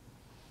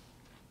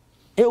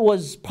 It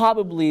was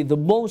probably the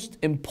most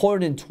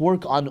important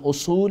work on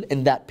usul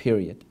in that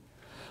period.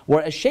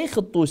 Where Al-Shaykh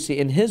Al-Tusi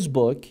in his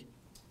book,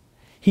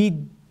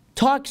 he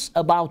talks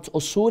about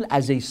usul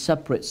as a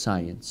separate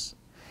science.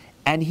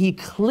 And he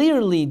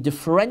clearly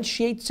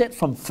differentiates it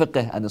from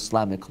fiqh and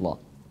Islamic law.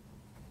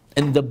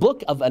 In the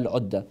book of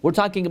Al-Uddah, we're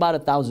talking about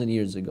 1,000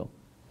 years ago.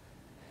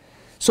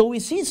 So we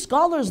see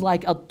scholars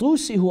like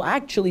Al-Tusi who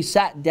actually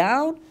sat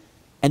down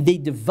and they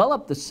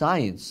developed the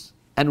science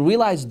and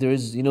realized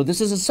this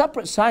is a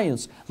separate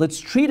science. Let's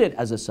treat it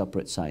as a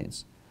separate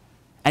science.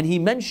 And he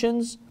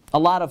mentions a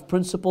lot of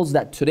principles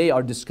that today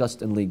are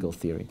discussed in legal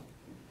theory.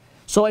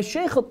 So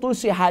Shaykh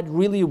Al-Tusi had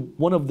really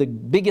one of the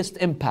biggest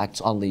impacts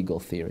on legal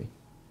theory.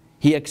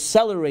 He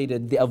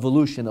accelerated the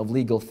evolution of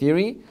legal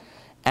theory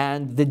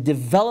and the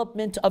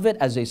development of it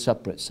as a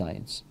separate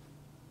science.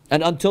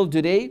 And until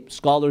today,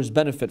 scholars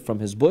benefit from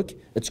his book.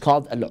 It's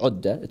called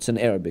Al-Uddah. It's in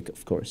Arabic,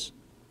 of course.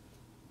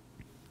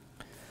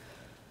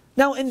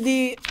 Now, in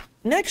the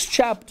next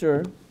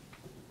chapter,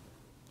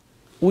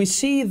 we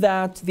see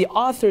that the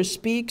author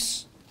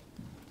speaks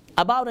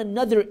about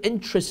another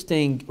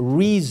interesting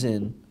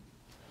reason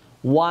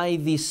why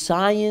the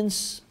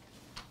science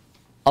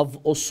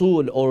of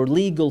usul or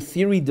legal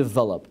theory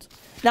developed.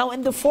 Now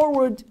in the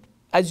foreword,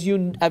 as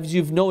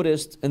you've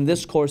noticed in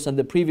this course and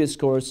the previous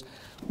course,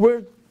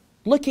 we're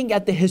looking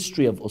at the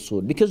history of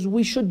usul because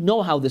we should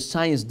know how the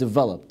science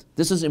developed.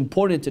 This is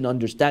important in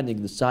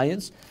understanding the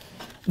science.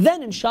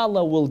 Then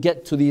inshallah we'll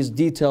get to these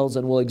details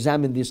and we'll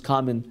examine these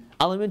common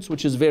elements,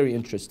 which is very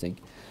interesting.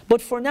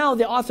 But for now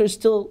the author is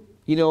still,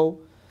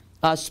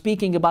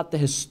 speaking about the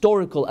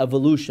historical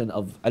evolution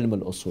of ilm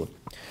al-usul.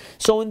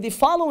 So in the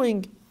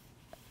following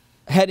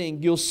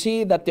heading, you'll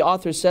see that the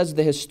author says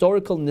the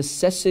historical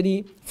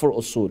necessity for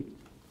usul.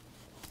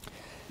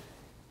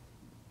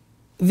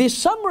 The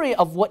summary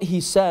of what he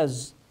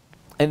says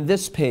in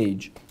this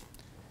page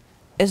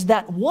is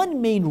that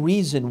one main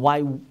reason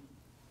why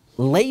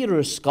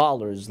later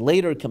scholars,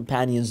 later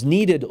companions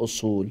needed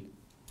usul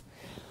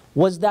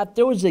was that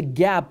there was a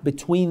gap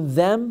between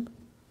them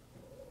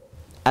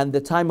and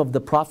the time of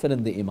the Prophet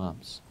and the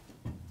Imams.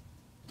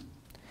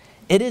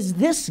 It is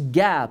this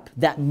gap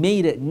that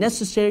made it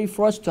necessary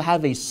for us to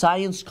have a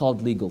science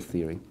called legal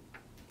theory.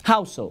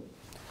 How so?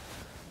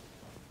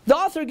 The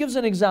author gives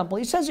an example.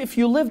 He says, if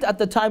you lived at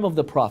the time of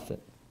the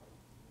Prophet,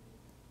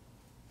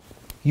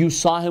 you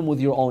saw him with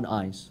your own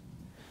eyes,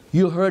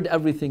 you heard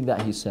everything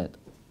that he said,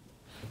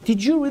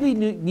 did you really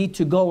need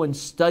to go and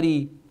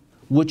study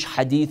which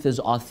hadith is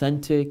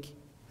authentic,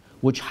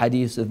 which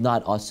hadith is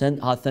not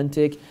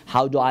authentic?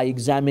 How do I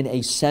examine a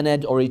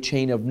sanad or a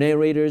chain of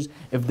narrators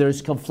if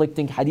there's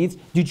conflicting hadith?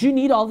 Did you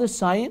need all this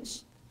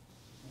science?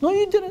 No,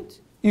 you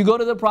didn't. You go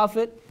to the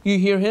Prophet, you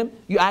hear him,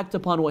 you act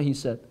upon what he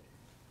said.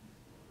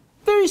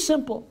 Very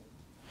simple.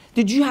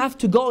 Did you have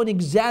to go and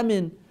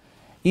examine,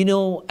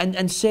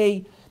 and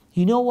say,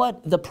 you know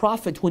what, the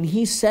Prophet, when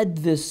he said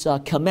this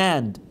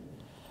command,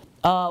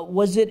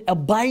 was it a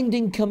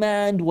binding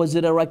command? Was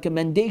it a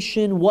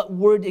recommendation? What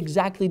word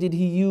exactly did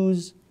he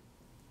use?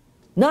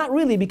 Not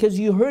really, because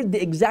you heard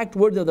the exact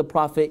word of the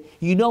Prophet.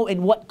 You know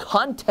in what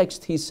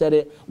context he said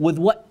it, with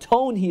what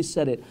tone he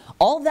said it.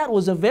 All that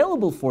was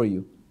available for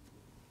you.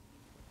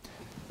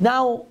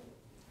 Now,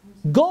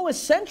 go a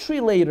century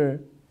later,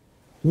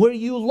 where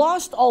you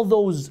lost all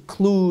those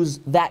clues,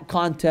 that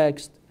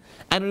context.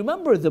 And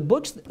remember the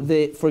books,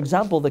 for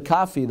example, the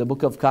Kafi, the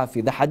book of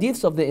Kafi, the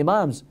hadiths of the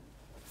Imams,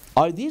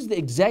 are these the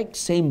exact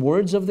same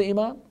words of the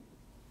Imam?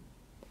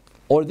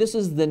 Or this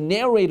is the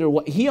narrator,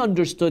 what he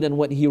understood and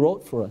what he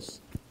wrote for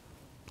us?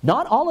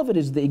 Not all of it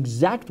is the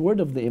exact word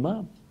of the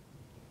Imam.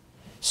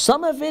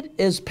 Some of it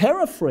is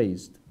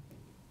paraphrased.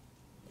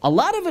 A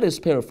lot of it is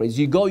paraphrased.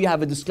 You go, you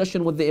have a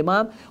discussion with the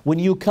Imam. When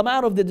you come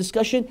out of the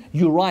discussion,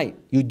 you write,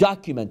 you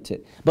document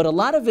it. But a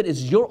lot of it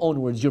is your own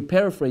words, you're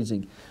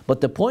paraphrasing.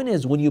 But the point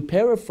is, when you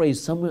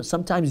paraphrase,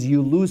 sometimes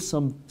you lose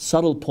some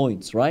subtle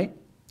points, right?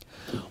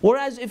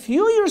 Whereas if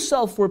you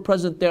yourself were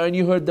present there and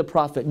you heard the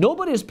Prophet,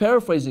 nobody is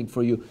paraphrasing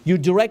for you. You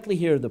directly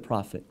hear the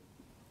Prophet.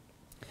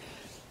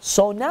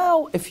 So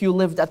now, if you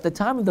lived at the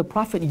time of the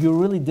Prophet, you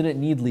really didn't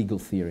need legal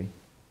theory.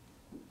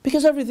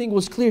 Because everything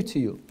was clear to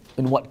you.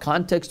 In what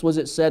context was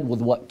it said,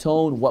 with what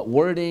tone, what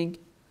wording.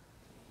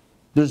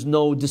 There's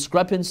no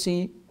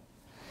discrepancy.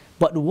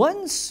 But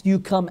once you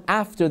come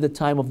after the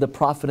time of the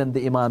Prophet and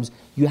the Imams,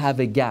 you have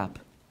a gap.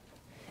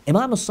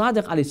 Imam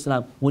al-Sadiq alayhi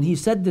salam, when he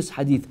said this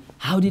hadith,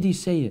 how did he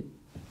say it?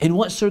 In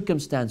what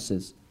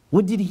circumstances?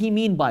 What did he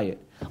mean by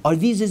it? Are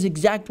these his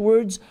exact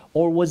words,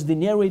 or was the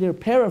narrator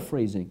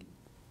paraphrasing?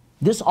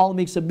 This all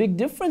makes a big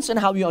difference in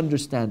how you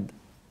understand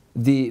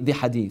the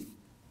hadith.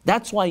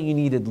 That's why you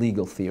needed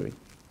legal theory.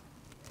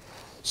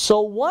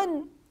 So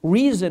one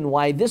reason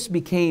why this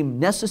became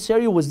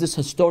necessary was this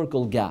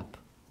historical gap.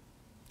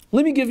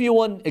 Let me give you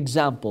one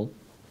example.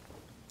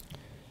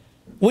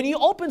 When you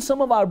open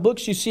some of our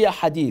books, you see a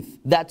hadith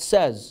that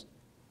says,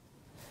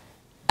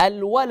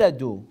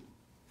 Al-waladu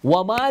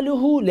wa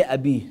maluhu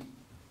li-abih.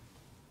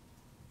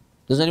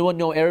 Does anyone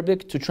know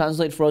Arabic to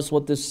translate for us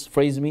what this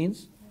phrase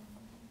means?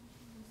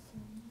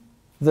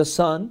 The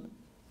son.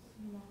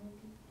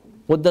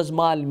 What does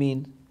mal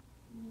mean?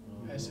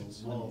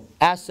 Assets.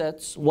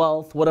 Assets,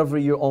 wealth, whatever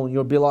you own,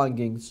 your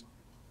belongings.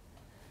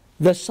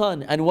 The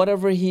son and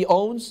whatever he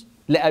owns,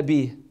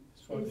 li-abih,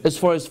 is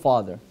for his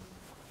father.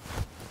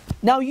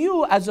 Now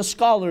you, as a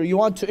scholar, you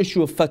want to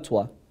issue a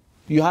fatwa.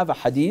 You have a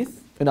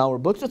hadith in our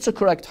books. It's a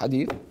correct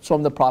hadith. It's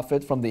from the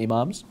Prophet, from the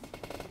Imams.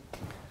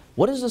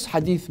 What does this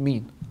hadith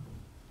mean?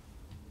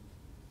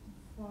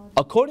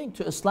 According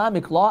to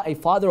Islamic law, a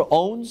father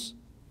owns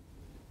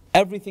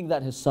everything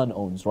that his son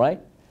owns, right?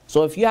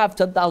 So if you have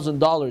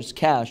 $10,000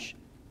 cash,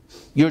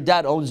 your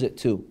dad owns it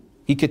too.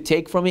 He could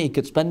take from it, he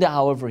could spend it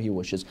however he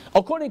wishes.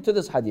 According to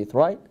this hadith,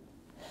 right?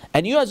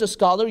 And you as a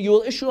scholar, you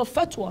will issue a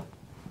fatwa.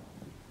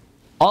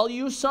 All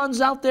you sons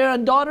out there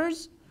and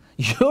daughters,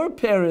 your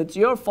parents,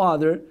 your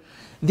father,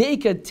 they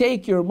could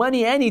take your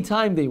money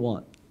anytime they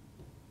want.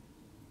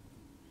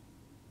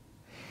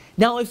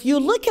 Now if you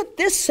look at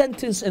this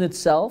sentence in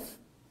itself,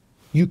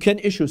 you can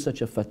issue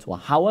such a fatwa.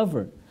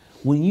 However,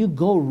 when you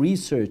go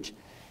research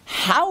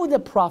how the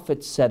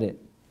Prophet said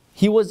it,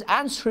 he was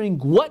answering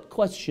what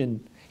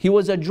question, he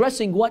was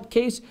addressing what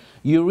case,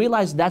 you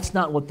realize that's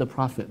not what the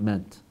Prophet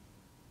meant.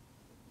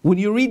 When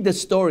you read the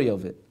story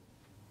of it.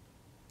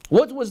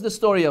 What was the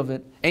story of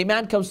it? A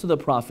man comes to the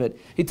Prophet,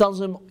 he tells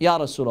him, Ya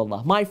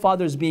Rasulullah, my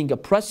father is being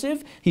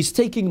oppressive, he's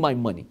taking my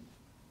money.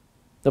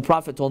 The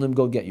Prophet told him,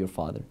 go get your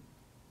father.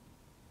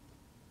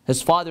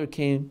 His father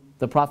came,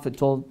 the Prophet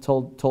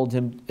told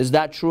him, is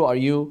that true? Are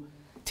you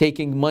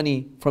taking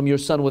money from your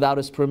son without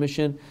his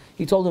permission?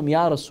 He told him,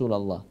 Ya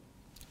Rasulullah,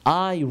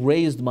 I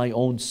raised my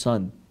own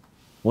son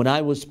when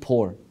I was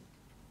poor.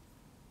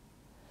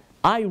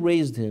 I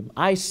raised him,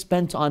 I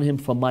spent on him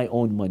from my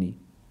own money.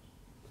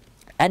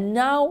 And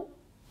now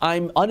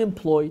I'm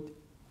unemployed,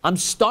 I'm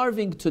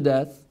starving to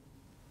death,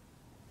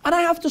 and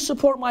I have to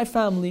support my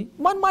family.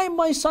 When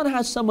my son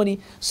has some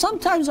money,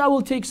 sometimes I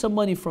will take some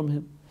money from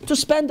him to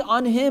spend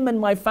on him and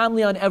my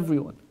family, on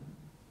everyone.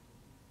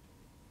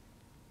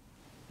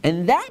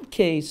 In that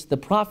case, the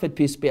Prophet,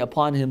 peace be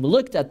upon him,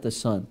 looked at the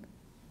son.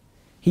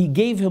 He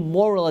gave him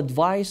moral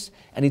advice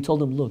and he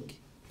told him, look,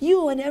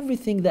 you and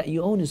everything that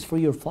you own is for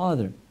your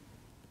father.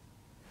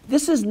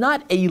 This is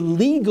not a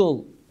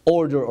legal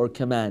order or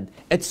command.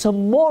 It's a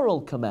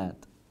moral command.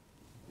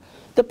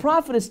 The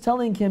Prophet is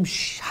telling him,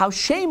 how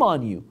shame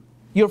on you.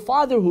 Your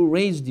father who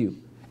raised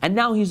you, and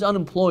now he's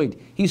unemployed,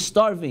 he's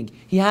starving,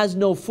 he has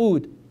no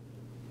food.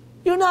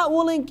 You're not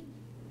willing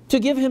to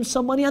give him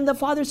some money. And the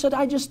father said,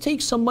 I just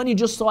take some money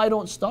just so I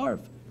don't starve.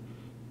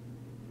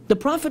 The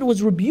Prophet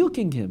was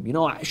rebuking him. You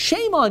know,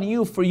 shame on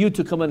you for you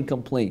to come and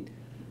complain.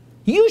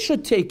 You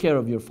should take care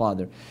of your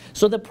father.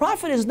 So the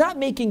Prophet is not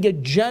making a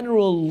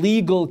general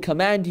legal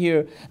command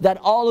here that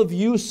all of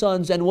you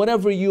sons and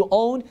whatever you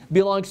own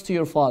belongs to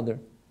your father.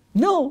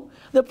 No,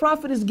 the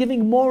Prophet is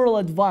giving moral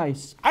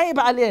advice. Aib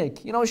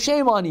alayk, you know,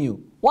 shame on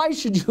you. Why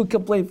should you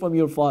complain from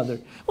your father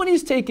when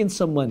he's taking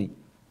some money?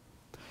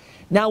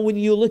 Now when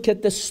you look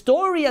at the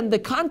story and the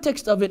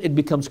context of it, it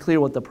becomes clear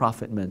what the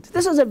Prophet meant.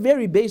 This is a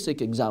very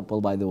basic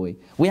example, by the way.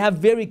 We have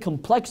very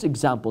complex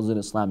examples in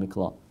Islamic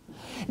law.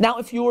 Now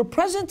if you were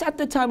present at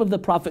the time of the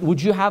Prophet,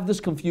 would you have this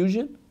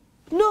confusion?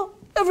 No,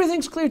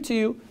 everything's clear to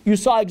you. You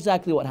saw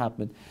exactly what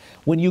happened.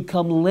 When you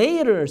come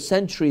later,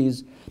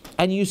 centuries,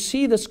 and you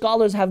see the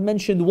scholars have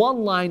mentioned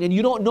one line and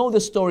you don't know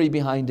the story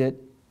behind it,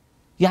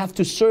 you have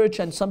to search,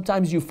 and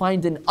sometimes you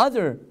find in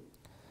other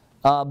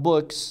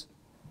books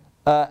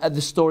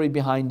the story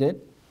behind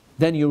it,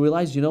 then you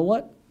realize, you know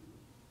what?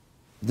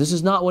 This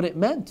is not what it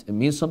meant. It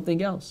means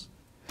something else.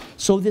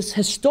 So this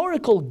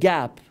historical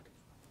gap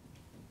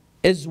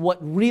is what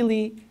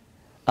really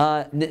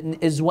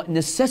is what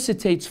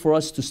necessitates for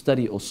us to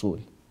study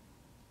usul.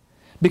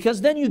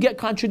 Because then you get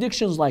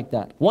contradictions like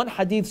that. One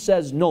hadith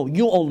says, no,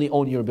 you only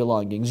own your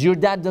belongings. Your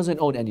dad doesn't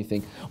own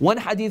anything. One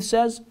hadith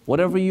says,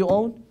 whatever you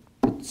own,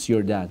 it's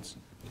your dad's.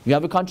 You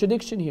have a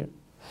contradiction here.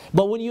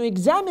 But when you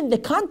examine the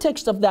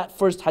context of that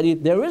first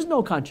hadith, there is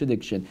no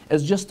contradiction.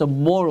 It's just a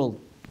moral,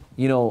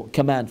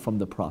 command from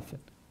the Prophet.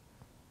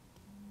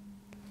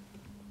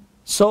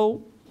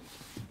 So,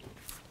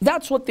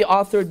 that's what the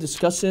author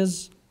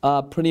discusses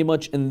pretty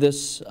much in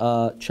this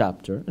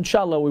chapter.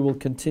 Inshallah, we will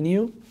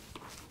continue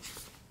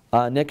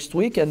next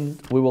week, and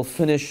we will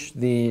finish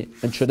the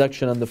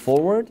introduction and the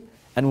foreword,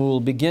 and we will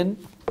begin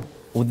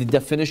with the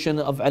definition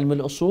of ilm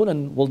al-usul,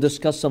 and we'll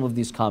discuss some of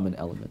these common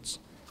elements.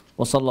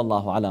 وصلى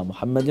الله على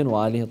محمد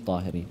وآله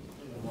الطاهرين.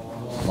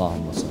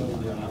 اللهم صل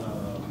على